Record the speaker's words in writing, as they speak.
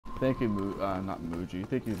Thank you, not Muji.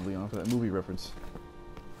 Thank you, Leon, for that movie reference.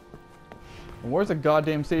 And where's the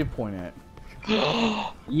goddamn save point at?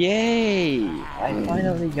 Yay! I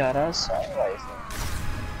finally got us sunrise.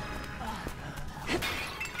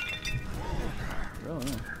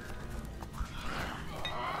 Really?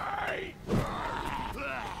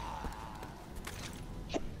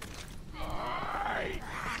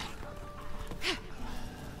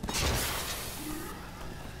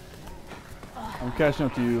 I'm catching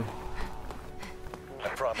up to you. I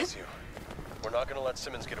promise you, we're not gonna let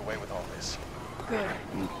Simmons get away with all this. Good.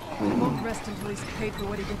 He won't rest until he's paid for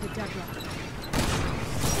what he did to Deborah.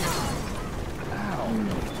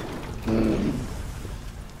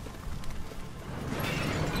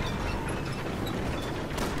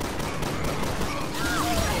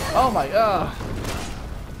 Oh my god.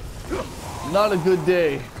 Not a good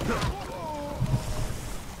day.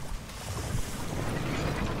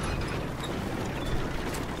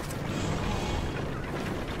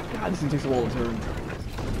 God, this thing takes a while to turn.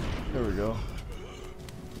 There we go.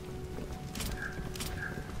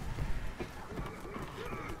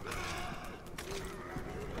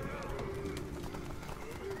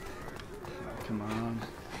 Come on.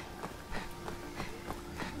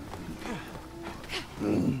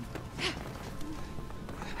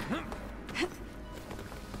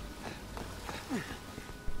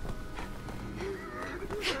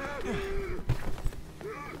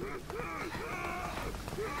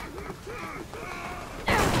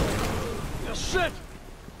 Shit!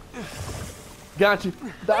 Got you.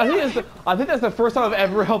 I think that's the first time I've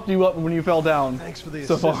ever helped you up when you fell down. Thanks for the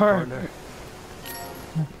so assist, far. partner.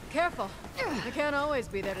 Careful. I can't always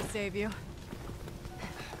be there to save you.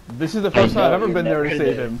 This is the first time I've ever you're been there to never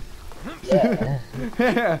save there. him.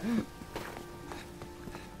 Yeah.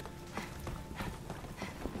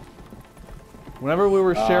 Whenever we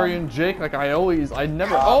were sharing Jake, like I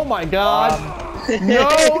never. Oh my god! No!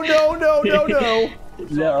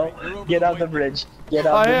 No, get off the bridge. Get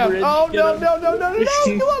off the bridge. Oh no! Get off- Come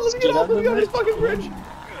on, let me get off. Let me get on this fucking bridge.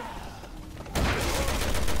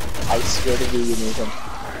 I swear to you, Nathan.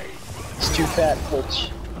 It's too fat, bitch.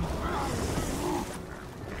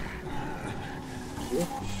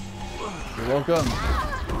 You're welcome.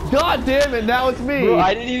 God damn it! Now it's me. Bro,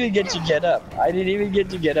 I didn't even get to get up. I didn't even get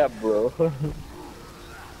to get up, bro.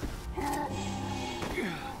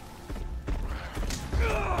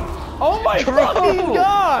 Oh my fucking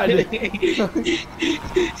god!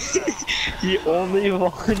 He only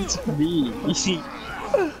wants me.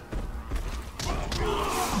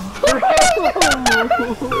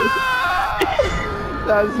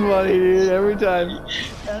 That's funny, dude. Every time.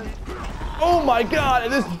 Oh my god!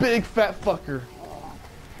 And this big fat fucker.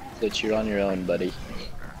 That you're on your own, buddy.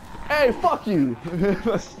 Hey, fuck you!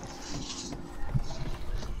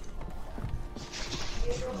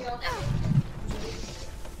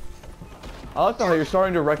 I like how you're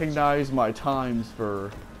starting to recognize my times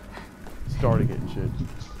for starting it and shit.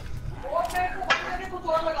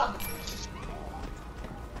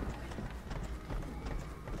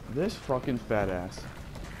 This fucking fat ass.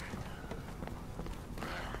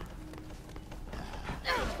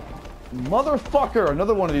 Motherfucker!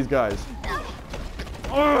 Another one of these guys.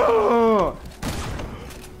 Ugh!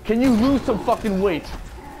 Can you lose some fucking weight?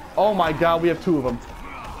 Oh my god, we have two of them.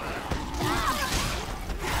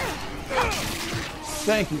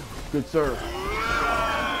 Thank you, good sir.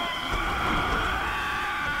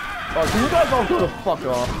 Oh, can you guys all go the fuck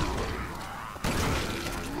off?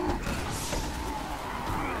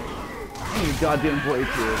 I need a goddamn break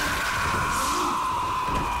here.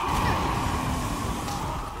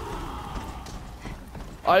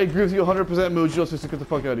 I agree with you 100%, Muji. Let's just get the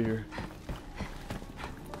fuck out of here.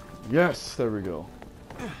 Yes, there we go.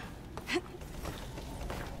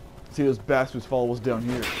 See those bastards follow us down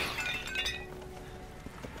here.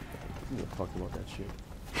 Who the fuck about that shit?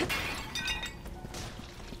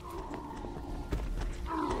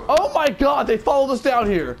 Oh my god, they followed us down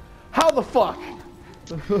here! How the fuck?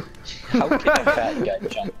 How can a fat guy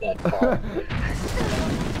jump that far?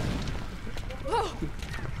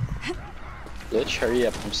 Bitch, hurry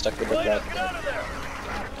up, I'm stuck with the fat guy.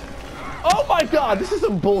 Oh my god, this is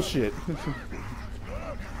some bullshit. Leon!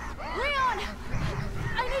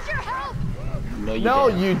 I need your help! No,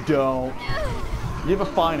 You don't. You have a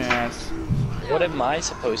fine ass. What am I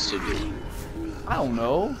supposed to do? I don't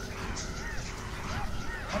know.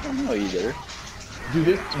 I don't know either.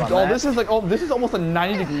 Dude, this is like, this is almost a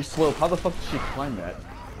 90-degree slope. How the fuck did she climb that?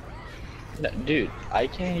 No, dude, I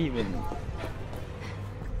can't even...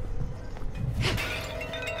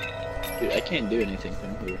 Dude, I can't do anything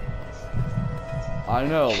from here. I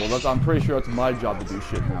know. Well, I'm pretty sure it's my job to do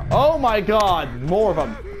shit now. Oh my god, more of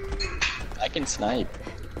them. I can snipe.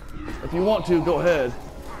 If you want to, go ahead.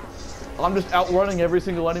 I'm just outrunning every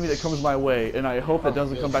single enemy that comes my way, and I hope it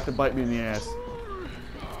doesn't come back to bite me in the ass.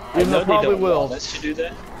 Even though it probably will. Want us to do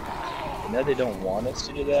that. I know they don't want us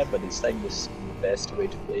to do that, but it's like the best way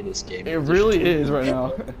to play this game. It really is right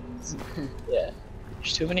now. Yeah.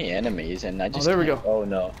 There's too many enemies, and I just. Oh, there we go. Oh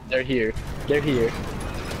no, they're here. They're here.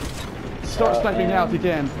 Start sniping now if you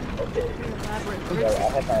can. Okay. Elaborate Well, I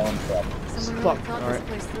have my own trap. Someone Fuck, really thought alright. this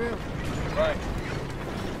place through. Right.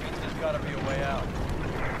 There's gotta be a way out.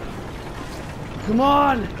 Come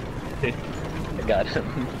on! I got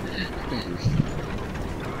him.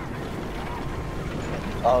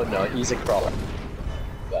 Oh no, he's a crawler.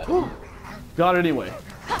 Got him. Got it anyway.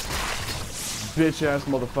 Bitch ass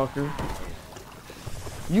motherfucker.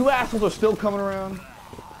 You assholes are still coming around?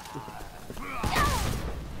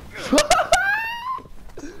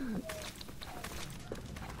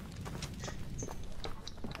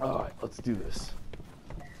 Alright, let's do this.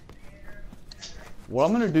 What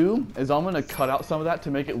I'm gonna do is I'm gonna cut out some of that to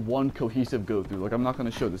make it one cohesive go through. Like, I'm not gonna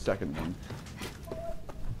show the second one.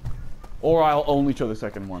 Or I'll only show the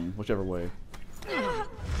second one, whichever way.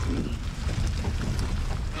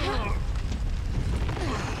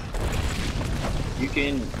 You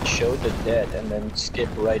can show the dead and then skip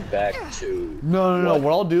right back to. No.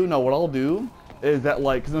 What I'll do is that,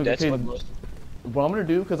 like, cause That's okay, what most. what I'm gonna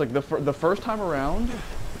do, cause like the first time around,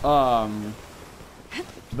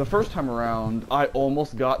 I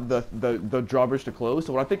almost got the drawbridge to close.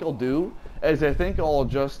 So what I think I'll do is I think I'll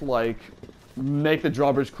just like make the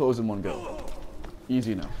drawbridge close in one go.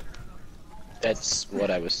 Easy enough. That's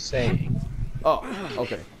what I was saying. Oh,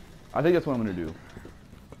 okay. I think that's what I'm gonna do.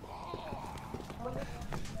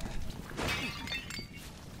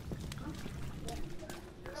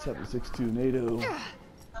 .762 NATO.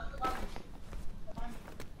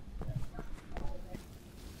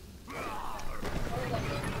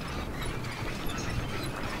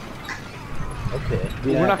 Okay.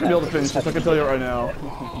 We're not gonna be able to finish this, I can tell you right now.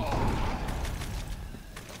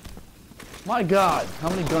 My god, how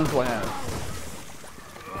many guns do I have?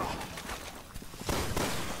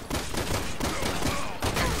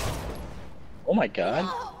 Oh my god,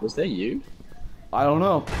 was that you? I don't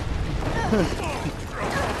know.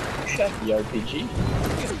 You shot the RPG?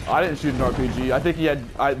 I didn't shoot an RPG. I think he had,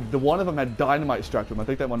 the one of them had dynamite strapped to him. I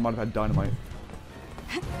think that one might have had dynamite.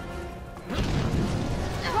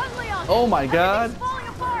 Oh my god!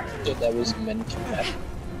 So that was meant to happen.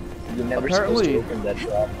 You're never Apparently. supposed to open that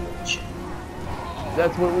drawbridge.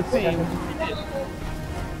 That's what it would seem.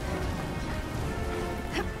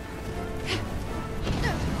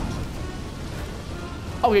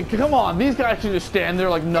 Okay, come on. These guys should just stand there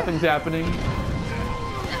like nothing's happening.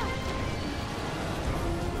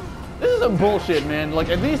 This is some bullshit, man. Like,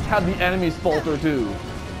 at least have the enemies falter too.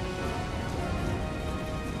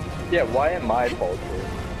 Yeah, why am I faltering?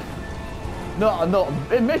 No,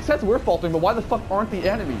 it makes sense we're faltering, but why the fuck aren't the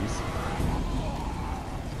enemies?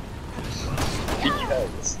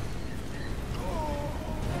 Because.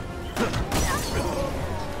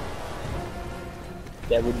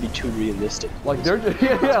 That would be too realistic. Like, they're just,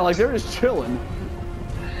 yeah, like they're just chilling.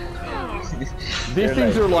 These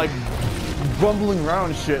things are like rumbling around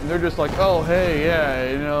and shit, and they're just like, oh hey,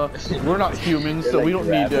 yeah, you know, we're not humans, so like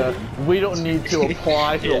we don't need to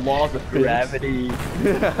apply to the laws of physics. Gravity.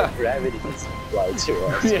 Gravity doesn't apply to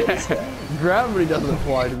us. Yeah, gravity doesn't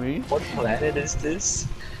apply to me. What planet is this?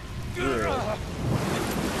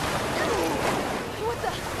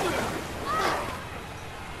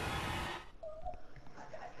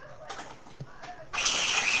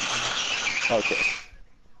 Okay.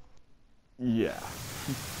 Yeah.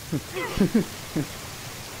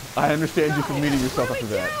 I understand you from meeting yourself after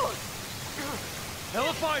that. Hell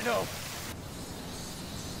if I know.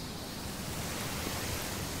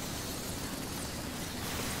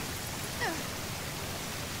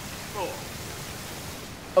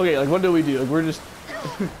 Okay, like what do we do? Like we're just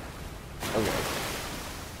okay.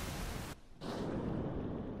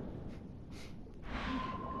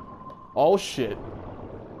 Oh shit.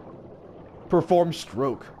 Perform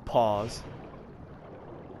stroke. Pause.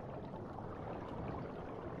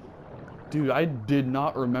 Dude, I did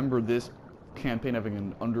not remember this campaign having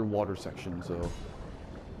an underwater section, so.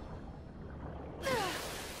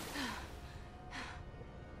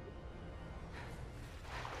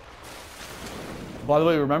 By the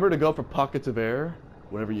way, remember to go for pockets of air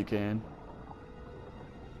whenever you can.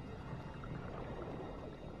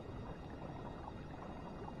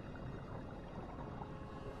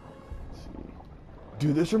 Let's see.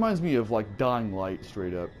 Dude, this reminds me of like Dying Light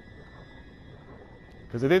straight up.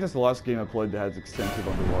 Because I think that's the last game I played that has extensive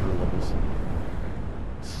underwater levels.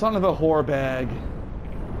 Son of a whore bag.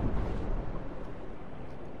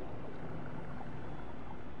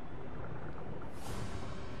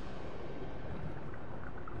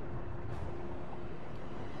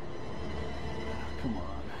 Come on.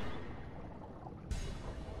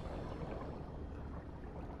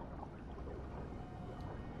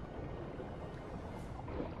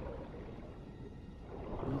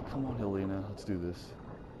 Oh, come on, Helena. Let's do this.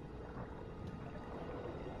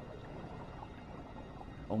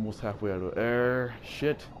 Almost halfway out of air.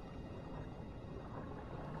 Shit.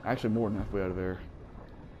 Actually, more than halfway out of air.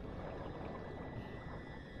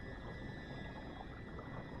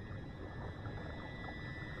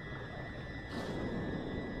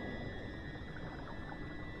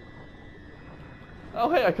 Oh,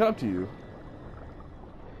 hey, I caught up to you.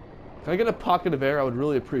 If I get a pocket of air, I would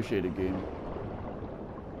really appreciate it, game.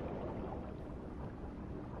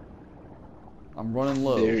 I'm running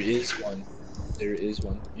low. There is one. There is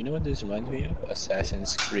one. You know what this reminds me of?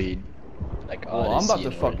 Assassin's Creed. Like well, I'm about Odyssey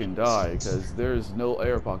to fucking die because there's no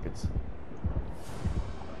air pockets.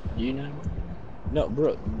 You know? No,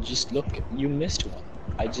 bro. Just look. You missed one.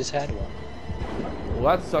 I just had one.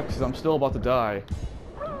 Well, that sucks because I'm still about to die.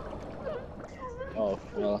 Oh,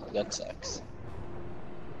 well, that sucks.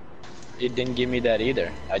 It didn't give me that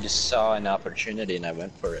either. I just saw an opportunity and I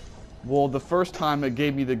went for it. Well, the first time it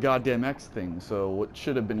gave me the goddamn X thing, so it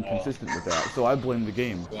should have been consistent with that. So I blame the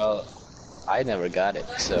game. Well, I never got it,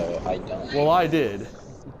 so I don't. Well, I did.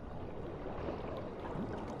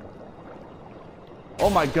 Oh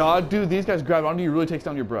my god, dude, these guys grab onto you really takes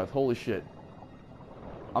down your breath. Holy shit.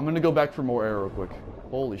 I'm gonna go back for more air real quick.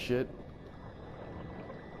 Holy shit.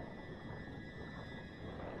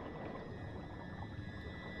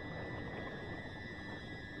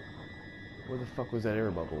 Where the fuck was that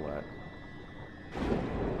air bubble at?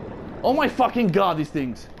 Oh my fucking god, these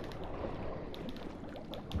things!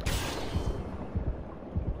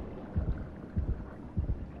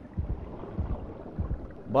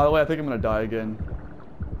 By the way, I think I'm gonna die again.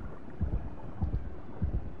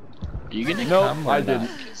 Are you gonna Nope, come or I not?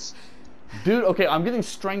 didn't. Dude, okay, I'm getting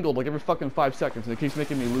strangled like every fucking 5 seconds and it keeps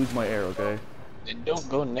making me lose my air, okay? Then don't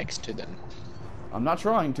go next to them. I'm not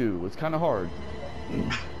trying to, it's kinda hard.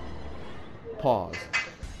 Pause.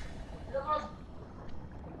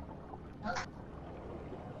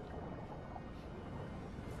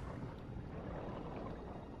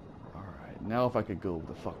 Alright, now if I could go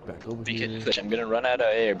the fuck back over here. Because I'm gonna run out of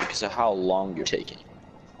air because of how long you're taking.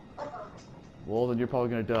 Well, then you're probably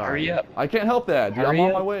gonna die. Hurry up. I can't help that, dude. Hurry I'm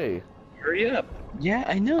on up. my way. Hurry up. Yeah,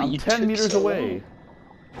 I know. I'm you 10 took meters so away.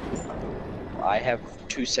 long. I have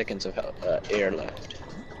 2 seconds of air left.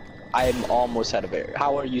 I am almost out of air.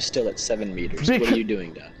 How are you still at 7 meters? What are you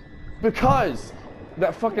doing, Dad? Because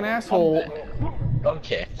that fucking asshole.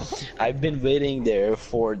 Okay. I've been waiting there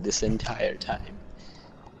for this entire time.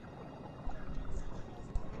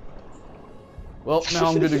 Well, now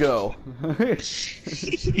I'm good to go.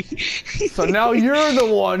 So now you're the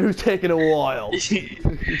one who's taking a while.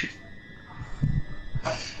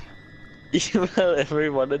 Well, every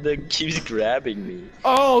one of them keeps grabbing me.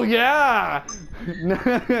 Oh yeah! Yeah,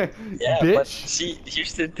 Bitch. but see,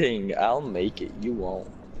 here's the thing. I'll make it. You won't.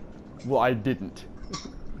 Well, I didn't.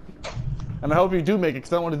 And I hope you do make it,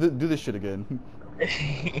 because I don't want to do this shit again.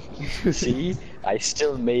 See? I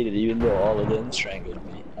still made it, even though all of them strangled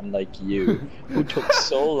me. Unlike you, who took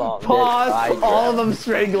so long. Pause! All of them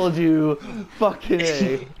strangled you! Fucking A.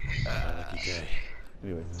 Lucky day.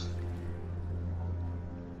 Anyway.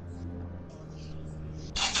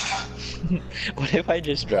 What if I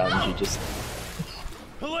just drowned you just...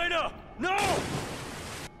 Helena! No!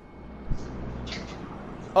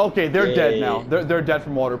 Okay, they're dead Yay. now. They're dead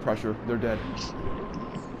from water pressure. They're dead.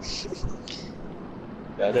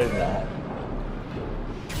 Better not.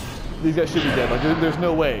 These guys should be dead. Like, there's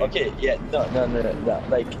no way. Okay, yeah, no.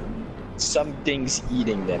 Like, something's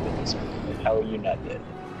eating them in this one. Like, how are you not dead?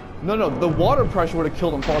 No, the water pressure would have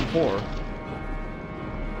killed them far before.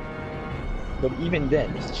 But even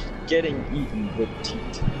then, he's getting eaten with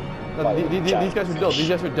teeth. No, these guys are dead. These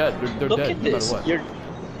guys are dead. They're Look dead at no this. matter what.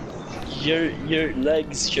 Your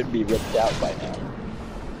legs should be ripped out by now.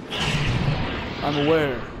 I'm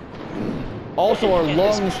aware. Also,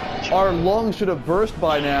 our lungs should have burst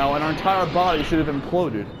by now, and our entire body should have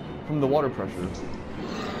imploded from the water pressure.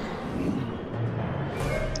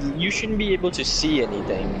 You shouldn't be able to see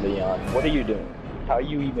anything, Leon. What are you doing? How are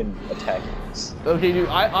you even attacking this? Okay, dude,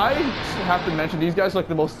 I have to mention, these guys are like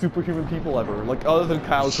the most superhuman people ever, like other than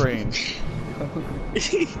Kyle Crane.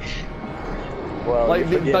 Well, Like,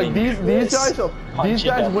 these guys Punching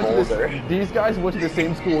that boulder. went to the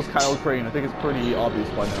same school as Kyle Crane. I think it's pretty obvious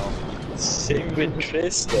by now. Same with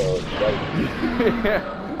Tris though.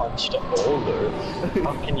 Like, punched a boulder.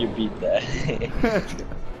 How can you beat that?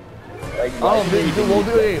 Like, Oh, we'll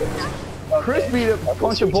do it. Chris Okay. beat it, Okay,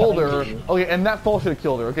 punched so a you're telling boulder. me- Okay, and that fall should have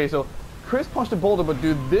killed her. Okay, so Chris punched a boulder, but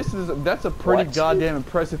dude, that's a pretty What? goddamn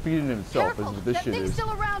impressive feat in itself. Is Careful! what this That shit thing's is.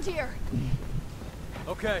 still around here.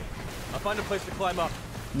 Okay, I'll find a place to climb up.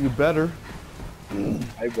 You better.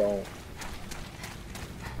 I won't.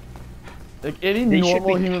 Like any They should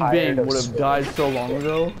normal be human tired being of would have swimming. died so long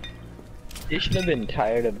ago. They should have been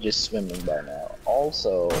tired of just swimming by now.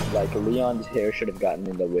 Also, like, Leon's hair should have gotten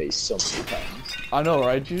in the way so many times. I know,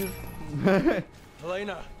 right, you?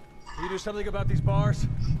 Helena, can you do something about these bars?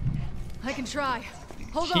 I can try.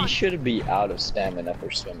 Hold He on. should be out of stamina for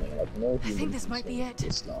swimming. Like, no human think this can might be swim it.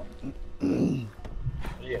 this long.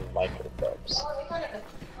 He in micro cups.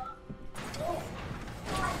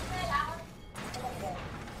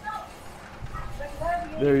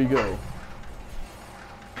 There you go.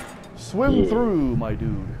 Swim Yeah. through, my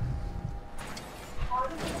dude.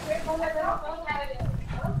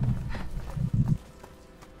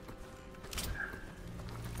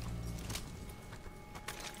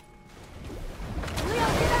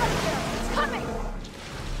 Leon, get out of there! It's coming!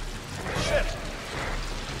 Shit!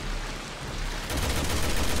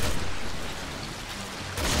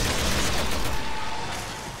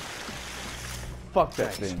 Fuck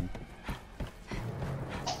that thing.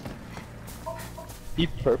 He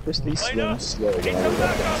purposely Elena, swims slow need when I some look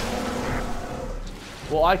backup.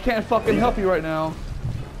 Well, I can't fucking help you right now.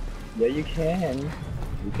 Yeah, you can.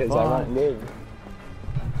 Because Bye. I won't live.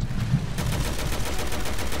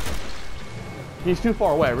 He's too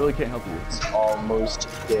far away. I really can't help you. It's almost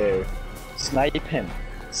there. Snipe him.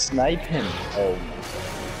 Snipe him. Oh my.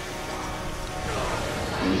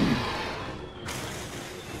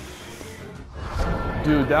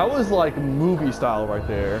 Dude, that was like movie style right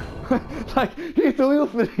there. Like, he threw you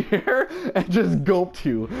up in the air and just gulped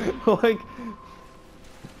you. Like,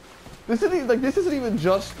 this isn't even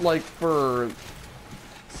just like for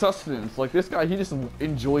sustenance. Like, this guy, he just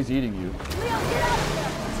enjoys eating you. Leon, get out of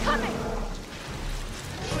there! It's coming!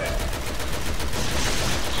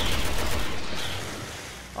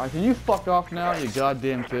 Alright, can you fuck off now, you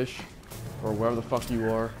goddamn fish? Or wherever the fuck you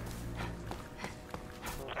are.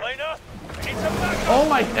 Elena, I need some backup. Oh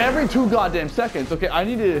my, every 2 goddamn seconds. Okay, I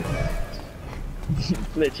need to...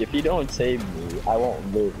 Glitch, if you don't save me, I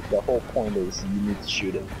won't live. The whole point is you need to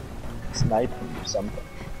shoot him. Snipe him or something.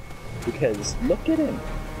 Because look at him.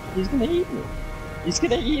 He's gonna eat me. He's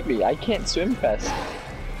gonna eat me. I can't swim fast.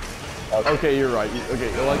 Okay, you're right.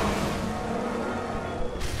 Okay, you're like...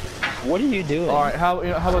 What are you doing? Alright, how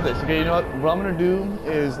about this? Okay, you know what I'm gonna do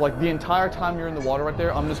is, like, the entire time you're in the water right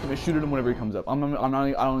there, I'm just gonna shoot at him whenever he comes up. I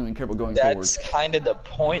don't even care about going forward. That's kind of the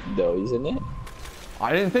point though, isn't it?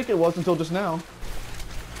 I didn't think it was until just now.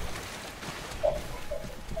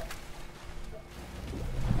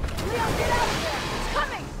 Leon, get out of there! It's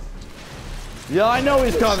coming! Yeah, I know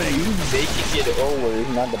he's coming! Making it over is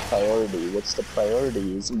not the priority. What's the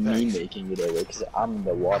priority is me making it over because I'm in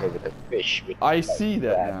the water with a fish. With I see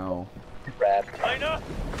that now. Crab. Elena,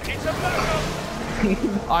 I need some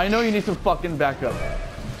backup. I know you need some fucking backup.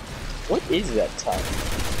 What is that time?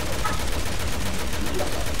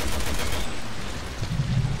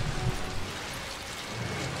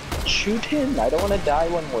 Shoot him! I don't want to die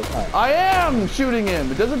one more time. I am shooting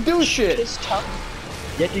him! It doesn't do Shoot shit! his tongue.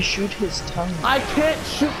 You have to shoot his tongue. I can't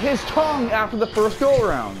shoot his tongue after the first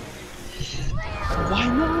go-around. Why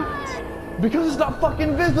not? Because it's not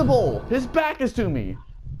fucking visible! His back is to me!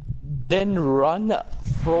 Then run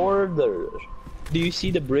further. Do you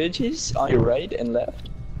see the bridges on your right and left?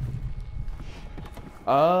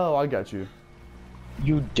 Oh, I got you.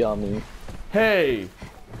 You dummy. Hey!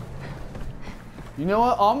 You know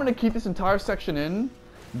what? I'm gonna keep this entire section in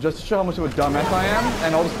just to show how much of a dumbass I am,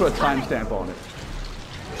 and I'll just put a timestamp on it.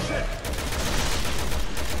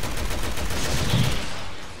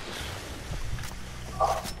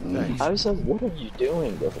 Thanks. I was like, what are you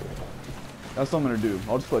doing, bro? That's what I'm gonna do.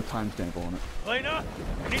 I'll just put a timestamp on it. Elena,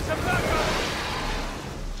 I need some backup.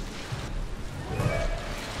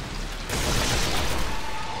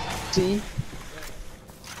 See?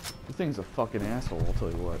 This thing's a fucking asshole, I'll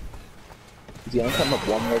tell you what. He's gonna come up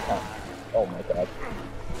one more time. Oh my god.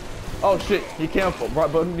 Oh shit, he came up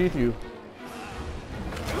right beneath you.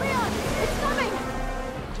 Leon, it's coming!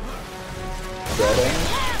 Dead end?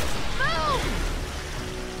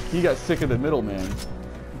 Move! He got sick of the middleman.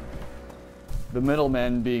 The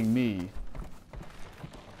middleman being me.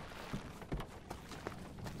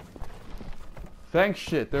 Thanks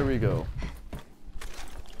shit, there we go.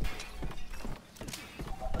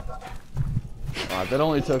 Alright, god, that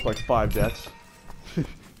only took like 5 deaths.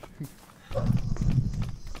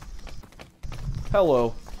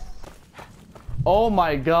 Hello. Oh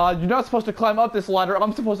my god, you're not supposed to climb up this ladder,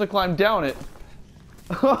 I'm supposed to climb down it.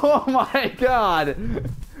 Oh my god.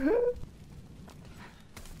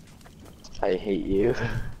 I hate you.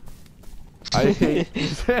 I hate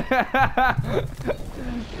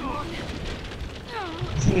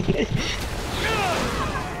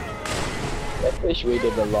That fish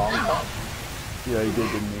waited a long time. Yeah, he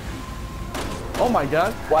did, didn't he? Oh my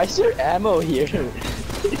god. Why is there ammo here?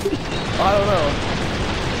 I don't know.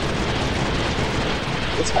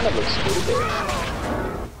 This kind of looks stupid.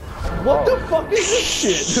 What the fuck is this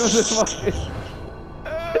shit?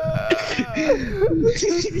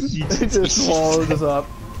 He just swallowed us up.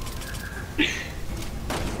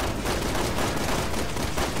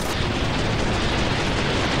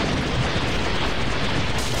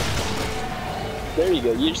 There you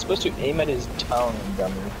go. You're supposed to aim at his tongue,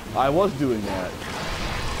 dummy. I was doing that.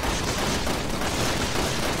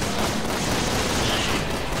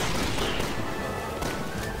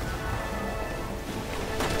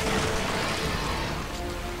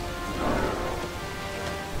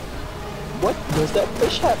 What? Does that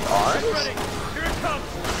fish have arms? Ready. Here it comes.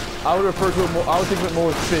 I would refer to it more. I would think of it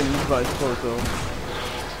more as fins, but I suppose so.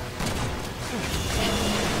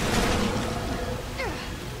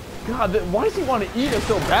 God, why does he want to eat it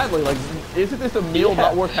so badly? Like, isn't this a meal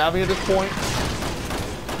not worth having at this point?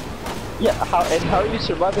 Yeah. How are you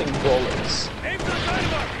surviving bullets? Aim for the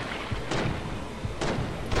dynamite.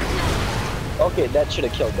 Okay, that should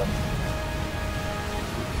have killed them.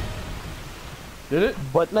 Did it?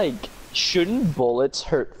 But like, shouldn't bullets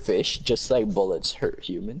hurt fish just like bullets hurt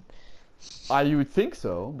human? You would think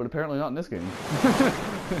so, but apparently not in this game.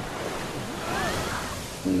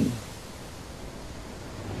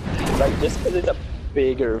 Like, just because it's a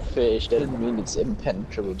bigger fish doesn't mean it's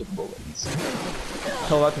impenetrable to bullets.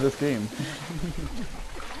 Tell that to this game.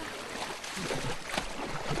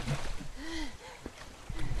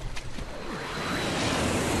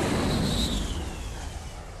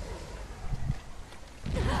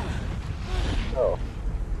 Oh,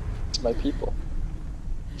 it's my people.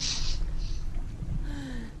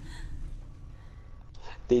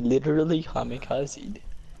 They literally kamikazed.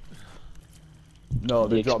 No,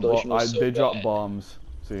 they The dropped explosion was so they dropped bad. bombs.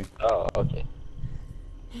 See. Oh, okay.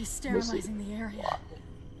 He's sterilizing the area.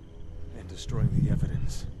 And destroying the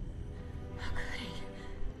evidence.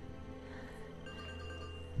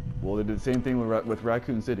 Well, they did the same thing with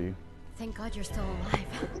Raccoon City. Thank God you're still alive.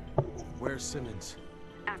 Where's Simmons?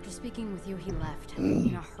 After speaking with you, he left.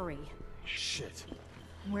 In a hurry. Shit.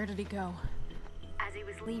 Where did he go? As he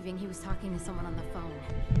was leaving, he was talking to someone on the phone.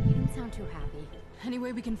 He didn't sound too happy. Any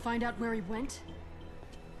way we can find out where he went?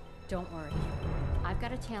 Don't worry. I've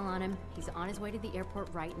got a tail on him. He's on his way to the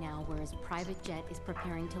airport right now, where his private jet is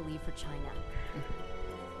preparing to leave for China.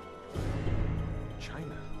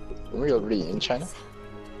 China. Are we already in China?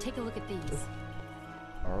 Take a look at these.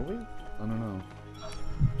 Are we? I don't know.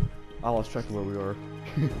 I lost track of where we are.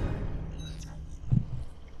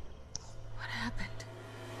 What happened?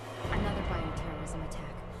 Another bioterrorism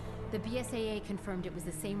attack. The BSAA confirmed it was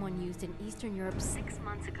the same one used in Eastern Europe 6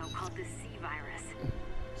 months ago, called the C virus.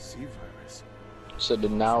 C virus. So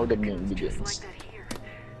now the game Just begins. like that here.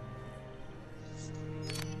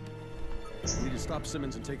 We need to stop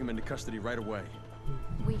Simmons and take him into custody right away.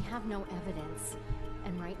 We have no evidence.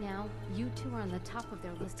 And right now, you two are on the top of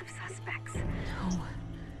their list of suspects. No.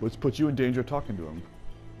 Let's put you in danger of talking to him.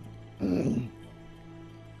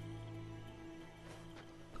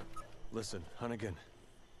 Listen, Hunnigan.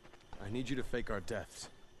 I need you to fake our deaths.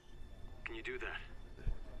 Can you do that?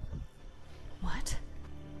 What?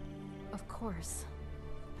 Of course.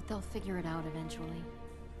 But they'll figure it out eventually.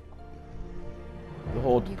 The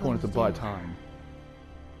whole What are you point is to going buy to do? time.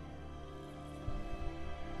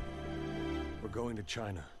 We're going to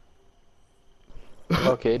China.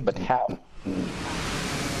 Okay, but how?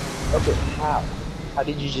 Okay, how? How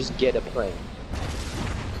did you just get a plane?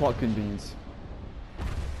 Plot convenience.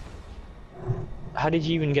 How did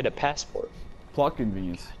you even get a passport? Plot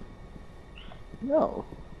convenience. No.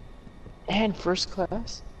 And first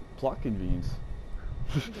class? Plot convenience.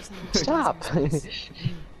 Stop!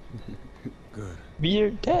 Good.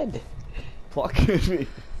 You're dead. Plot convenience.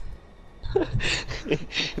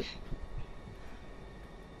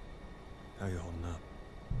 How you holding up?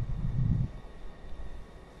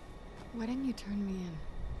 Why didn't you turn me in?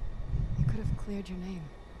 You could have cleared your name.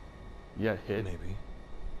 Yeah, hit. Maybe.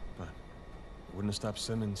 But it wouldn't have stopped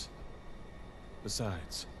Simmons.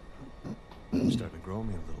 Besides, you're starting to grow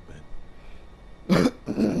me a little bit.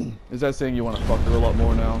 Is that saying you want to fuck her a lot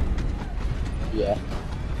more now? Yeah.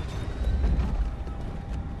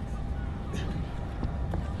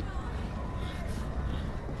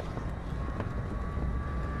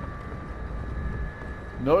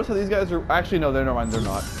 Notice how these guys are actually no, they're never mind, they're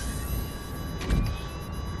not.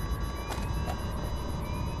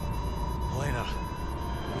 Elena.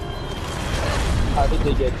 How did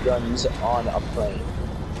they get guns on a plane?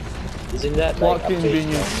 Isn't that Plot like a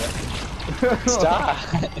convenience. Stop!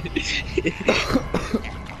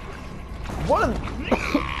 What a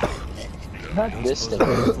Not this thing.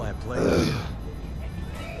 Flat plane.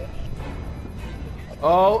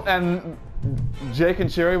 Oh, and Jake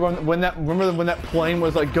and Sherry, when that remember when that plane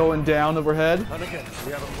was like going down overhead? Hunnigan,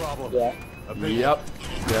 we have a problem. Yeah. A big Yep.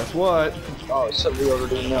 Guess what? Oh, so we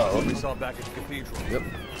already know. one we saw back at the cathedral. Yep.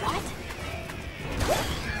 What?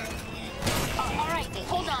 Alright,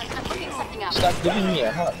 hold on. I'm looking something up. Stop giving me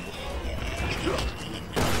a hug.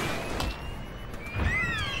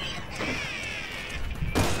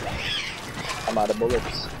 I'm out of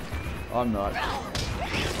bullets. I'm not.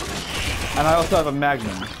 And I also have a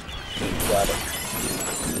Magnum. Got it.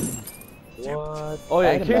 What? Oh yeah,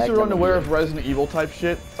 I in had a case you're Magnum unaware here. of Resident Evil type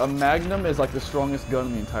shit, a Magnum is like the strongest gun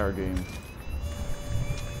in the entire game.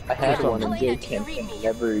 I had for one some- in J camp and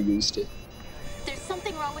never used it. There's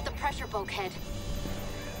something wrong with the pressure bulkhead.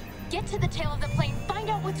 Get to the tail of the plane, find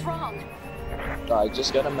out what's wrong. I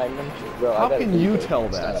just got a Magnum. Bro, How I got can a you Magnum. tell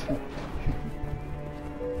It's not that? a Magnum.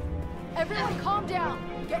 Everyone calm down.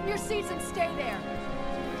 Get in your seats and stay there.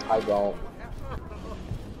 I don't.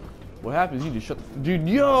 What happens? You just shut the dude.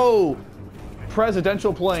 Yo,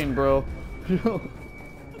 presidential plane, bro. This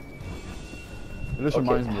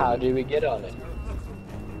reminds Okay, me. how Of it. do we get on it?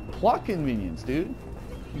 Plot convenience, dude.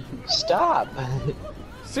 Stop!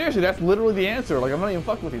 Seriously, that's literally the answer. Like I'm not even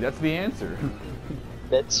fucking with you. That's the answer.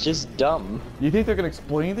 That's just dumb. You think they're gonna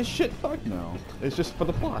explain this shit? Fuck no. It's just for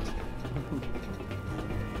the plot.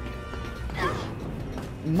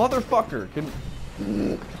 Motherfucker!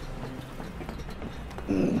 Can...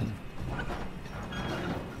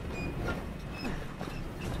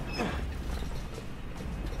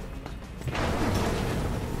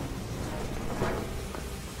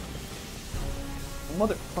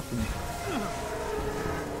 Motherfucking...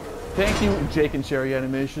 Thank you, Jake and Sherry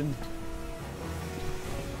animation.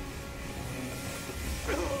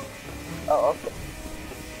 Oh, okay.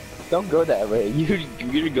 Don't go that way.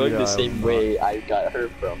 You're going Yeah, the same I'm way I got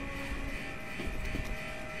hurt from.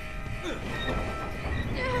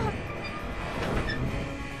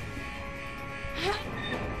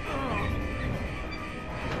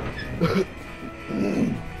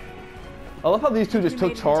 I love how these two just You took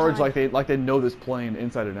made it in charge time. like they know this plane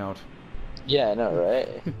inside and out. Yeah, I know, right?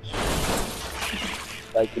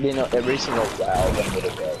 Like, they know every single valve and what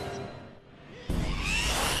it does.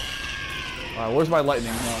 Alright, where's my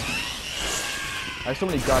lightning? No. I have so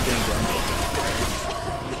many goddamn guns.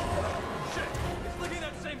 Look at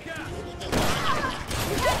that same guy.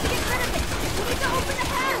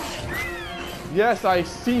 Yes, I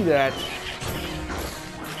see that.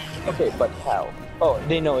 Okay, but how? Oh,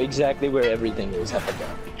 they know exactly where everything is. Have a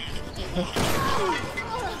gun.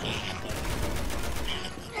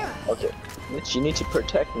 Okay, Mitch, you need to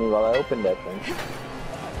protect me while I open that thing.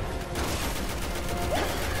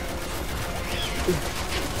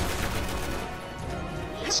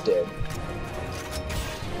 It's dead.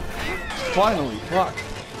 Finally, fuck.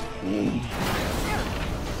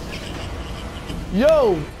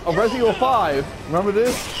 Yo, a Resident Evil 5. Remember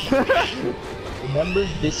this? Remember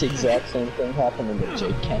this exact same thing happened in the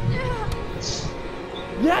Jake camp?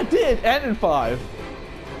 Yeah, it did. And in 5.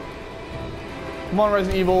 Come on,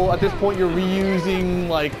 Resident Evil. At this point, you're reusing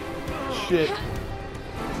like shit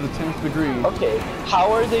to the 10th degree. Okay,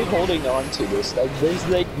 how are they holding on to this? Like, there's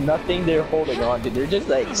like nothing they're holding on to. They're just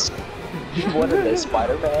like, what are they,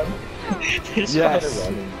 Spider-Man? They're Yes.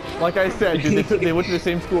 Spider-Man. Like I said, dude, they went to the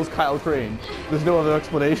same school as Kyle Crane. There's no other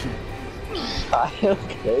explanation.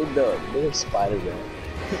 Okay, no, they're Spider-Man.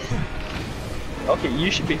 Okay,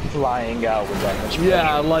 you should be flying out with that much Yeah,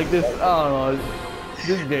 pressure. like this. I don't know.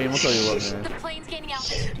 This game. I'll tell you what, The man. plane's gaining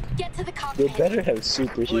altitude. Get to the They cockpit. better have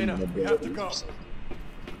superhuman Elena, we have to abilities. go.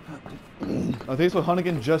 I think that's what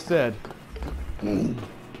Hunnigan just said.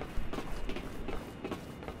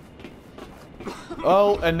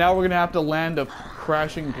 Oh, and now we're gonna have to land a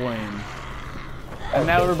crashing plane. And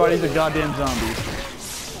now everybody's a goddamn zombie.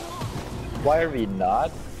 Why are we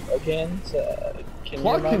not again? Can you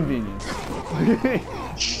Plot remind- convenience.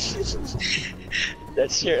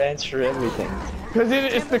 That's your answer for everything. Because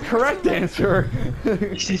it's the correct answer.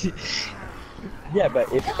 Yeah,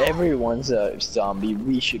 but if everyone's a zombie,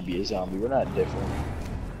 we should be a zombie. We're not different.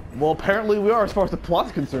 Well, apparently we are as far as the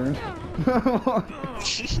plot's concerned.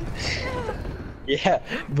 Yeah,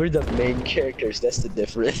 we're the main characters. That's the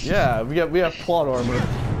difference. Yeah, we have plot armor.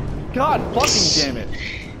 God fucking damn it!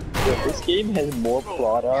 Yeah, this game has more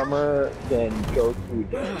plot armor than Goku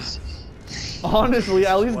does. Honestly,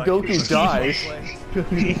 at least Goku dies.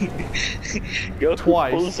 Goku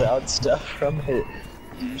Twice. pulls out stuff from his,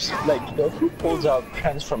 like Goku pulls out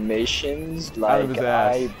transformations like Out of his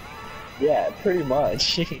ass. Yeah, pretty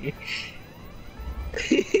much.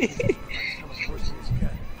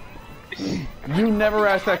 You never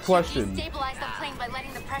asked that question. Destabilize the plane by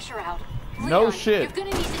letting the pressure out. No Leon, shit. You're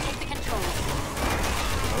gonna need to take the controls.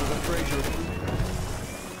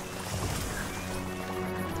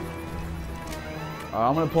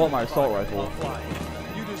 I'm gonna pull out my assault rifle.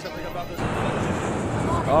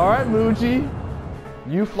 Alright, Muji.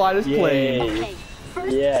 You fly this plane. Okay,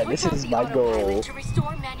 first, Yeah, switch this off is the my autopilot goal. to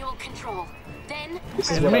restore manual control. Then, This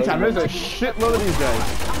is In the what I was meantime, there's a doing. shitload of these guys.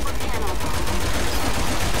 upper panel.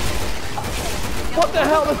 What the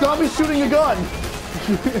hell? The zombie's shooting a gun!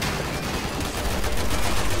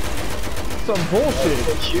 Some bullshit.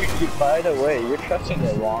 But you, by the way, you're trusting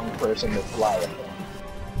the wrong person to fly a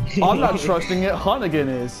plane. I'm not trusting it. Hunnigan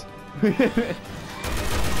is.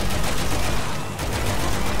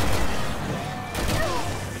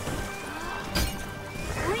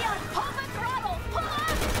 Leon, pull the throttle! Pull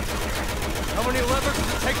up! How many levers does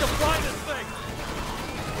it take to fly this thing?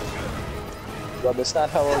 Well, that's not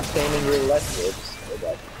how I'm playing in real life works.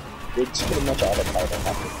 But it's pretty much autopilot.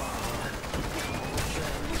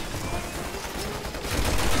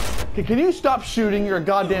 Okay, can you stop shooting? You're a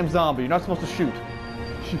goddamn zombie. You're not supposed to shoot.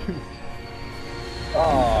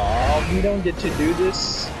 Aww, we don't get to do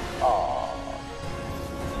this. Aww.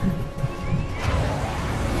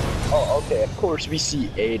 Oh, okay. Of course, we see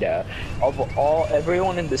Ada. Of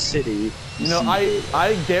everyone in the city. You know,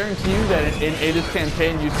 I guarantee you that in Ada's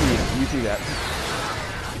campaign, you see it. You see that.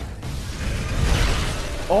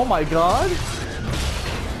 Oh my god.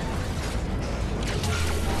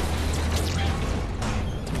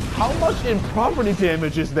 How much in property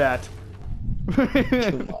damage is that?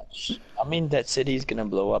 Too much. I mean, that city's gonna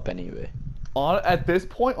blow up anyway. At this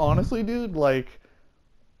point, honestly, dude, like,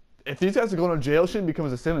 if these guys are going to jail, shouldn't become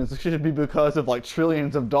as a Simmons. It should be because of like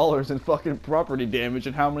trillions of dollars in fucking property damage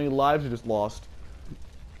and how many lives are just lost.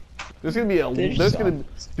 There's gonna be there's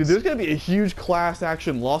gonna be a huge class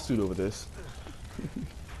action lawsuit over this.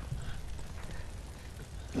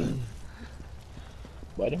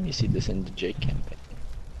 Why don't we see this in the Jake campaign?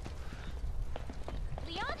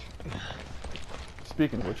 Leon?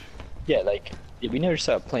 Speaking of which, Yeah, like we never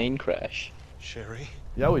saw a plane crash Sherry,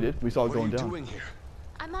 yeah, we did. We saw it what are going you down. doing here?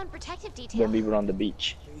 I'm on protective detail. when we were on the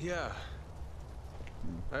beach. Yeah.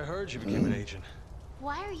 I heard you became an agent.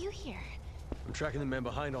 Why are you here? I'm tracking the man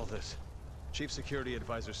behind all this. Chief Security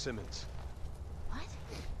Advisor Simmons. What?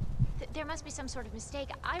 There must be some sort of mistake.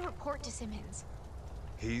 I report to Simmons.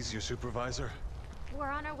 He's your supervisor?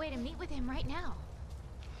 We're on our way to meet with him right now.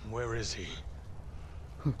 Where is he?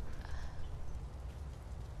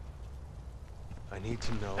 I need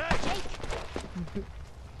to know. Jake!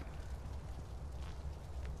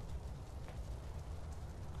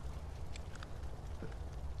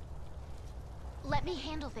 Let me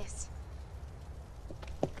handle this.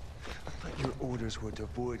 Your orders were to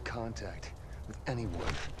avoid contact with anyone.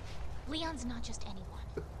 Leon's not just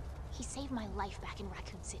anyone. He saved my life back in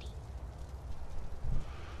Raccoon City.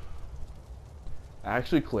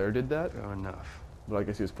 Actually, Claire did that, Fair enough. but I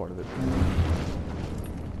guess he was part of it.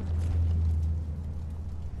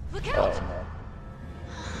 Look Oh out! no.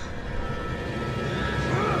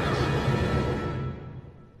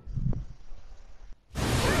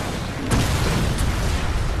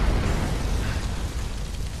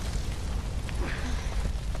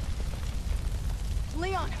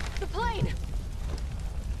 Leon, the plane!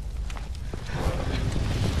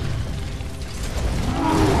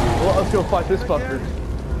 Well, let's go fight this fucker.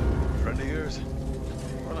 Friend of yours?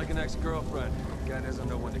 Or like an ex-girlfriend? Guy doesn't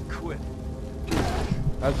know when to quit.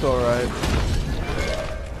 That's all right.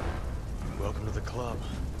 Welcome to the club.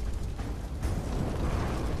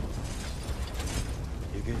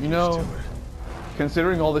 You get You know, used to it.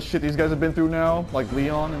 considering all the shit these guys have been through now, like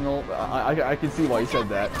Leon and all, I can see why he said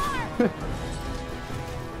that.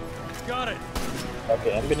 Got it!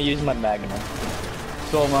 Okay, I'm gonna use my Magnum.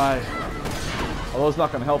 So am I. Although it's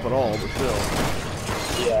not gonna help at all, but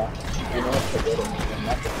still. Yeah. You know what? Forget it.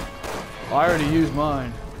 Nothing. I already used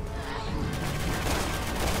mine.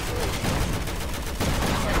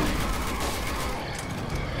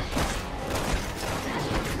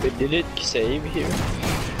 But did it save here?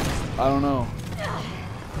 I don't know.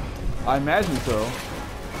 I imagine so.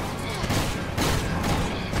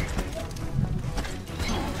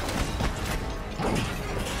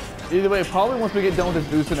 Either way, probably once we get done with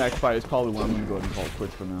this Usanek fight is probably when I'm gonna go ahead and call it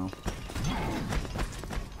quits for now.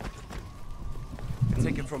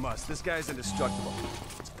 Take it from us. This guy's indestructible.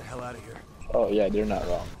 Let's get the hell out of here. Oh yeah, they're not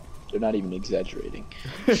wrong. They're not even exaggerating.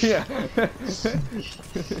 Yeah.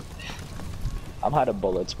 I'm out of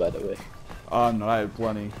bullets, by the way. Oh no, I had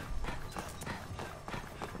plenty.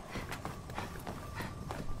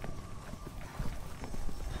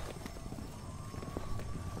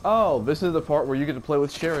 Oh, this is the part where you get to play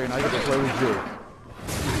with Sherry and I get to play with Jake.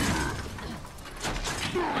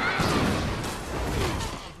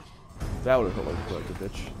 That would have felt like a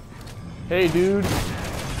bitch. Hey, dude.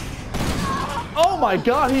 Oh my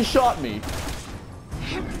god, he shot me.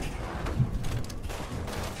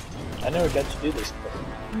 I never got to do this, but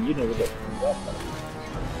you never got to do that.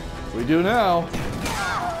 We do now.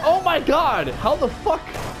 Oh my god, how the fuck?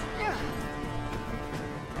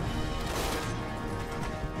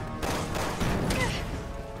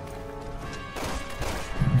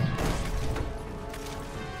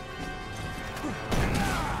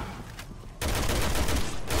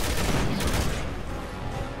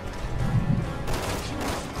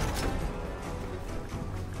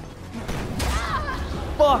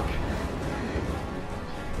 Fuck!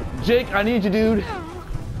 Jake, I need you, dude.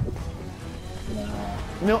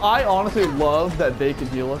 You know, I honestly love that they can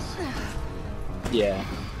heal us. Yeah,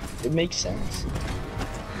 it makes sense.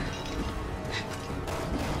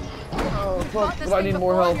 Oh, fuck, but I need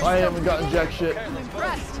more help. I haven't gotten jack shit. I'm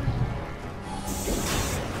impressed.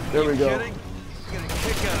 There we go. Kidding? Get a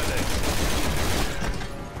kick out of this.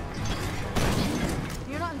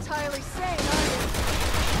 You're not entirely sane, are you?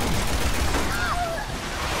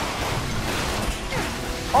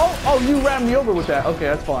 Oh, you ran me over with that. Okay,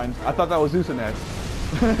 that's fine. I thought that was Usanek.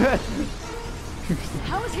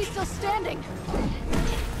 How is he still standing?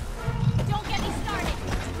 Don't get me started.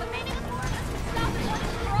 But maybe the four of us can stop it once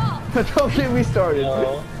and for all. Don't get me started.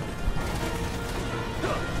 No.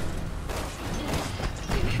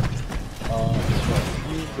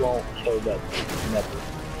 You won't kill that thing, never.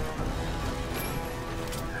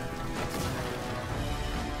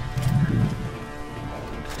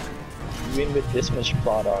 Even with this much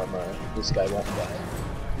plot armor, this guy won't die.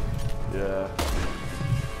 Yeah.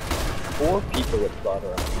 4 people with plot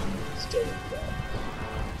armor still won't die.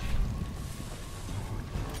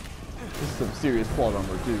 This is some serious plot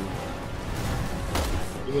armor, too.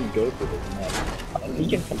 Even Goku doesn't have. He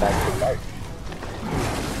can come back to life.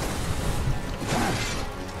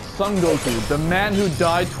 Son Goku, the man who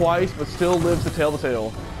died twice but still lives to tell the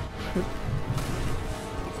tale.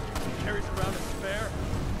 Carries around a spare.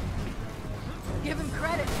 Give him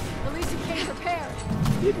credit. At least he came prepared.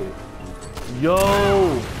 Did it. Yo!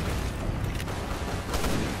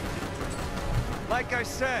 Like I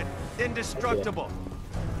said, indestructible.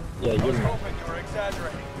 Yeah, you're not. hoping you were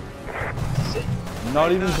exaggerating. Sick.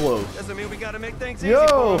 Not even close. Doesn't mean we gotta make things easy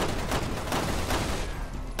Yo! for 'em.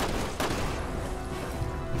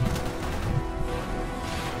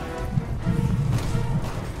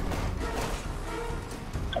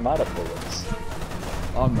 I'm out of bullets.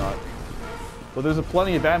 I'm not. But there's a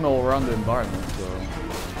plenty of ammo around the environment, so...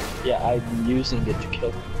 Yeah, I'm using it to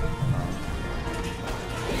kill him.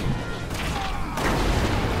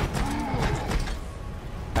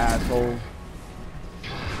 Asshole.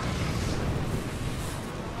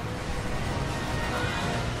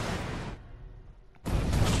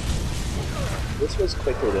 This was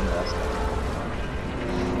quicker than last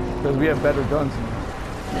time. Because we have better guns now.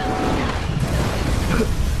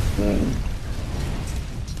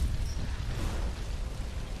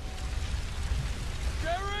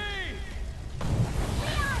 Jerry!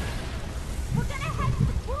 We're gonna head to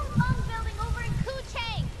the Wulong building over in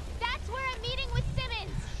Kuchang. That's where I'm meeting with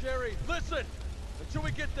Simmons. Sherry, listen! Until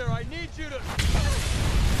we get there, I need you to... Are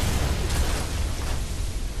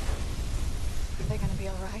they gonna be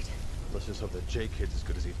alright? Let's just hope that Jake kid's as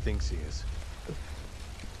good as he thinks he is.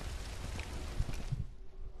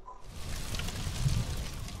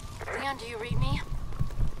 Leon, do you read me?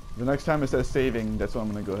 The next time it says saving, that's when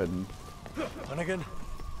I'm gonna go ahead and... Hunnigan?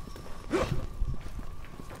 You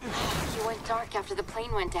went dark after the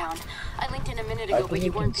plane went down. I linked in a minute I ago, but think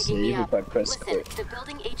you you weren't can picking me save up. if I press Listen, quit. the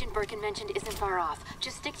building Agent Birkin mentioned isn't far off.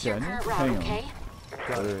 Just stick to your Jenny, current route, hang on. okay?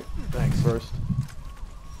 Got it. Alright, Thanks. first.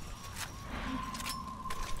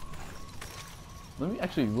 Let me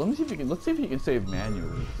see if you can, let's see if you can save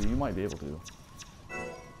manually. So you might be able to.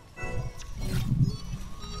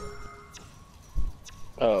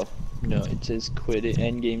 Oh, no, it says quit it,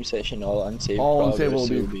 end game session, all unsaved All progress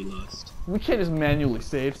unsaved will will be- be lost. We can't just manually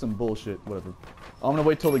save some bullshit, whatever. I'm gonna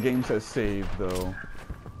wait till the game says save, though.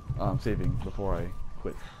 Saving before I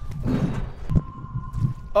quit.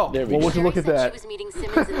 Oh, There we well, go. would you look at Sherry said that? She was meeting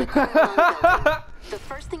Simmons in the Kung building. The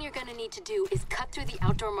first thing you're gonna need to do is cut through the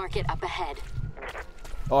outdoor market up ahead.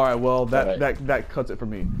 All right, well, Alright. that cuts it for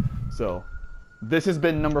me. So, this has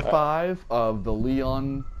been number 5 of the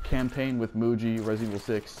Leon campaign with Muji, Resident Evil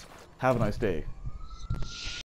 6. Have a nice day.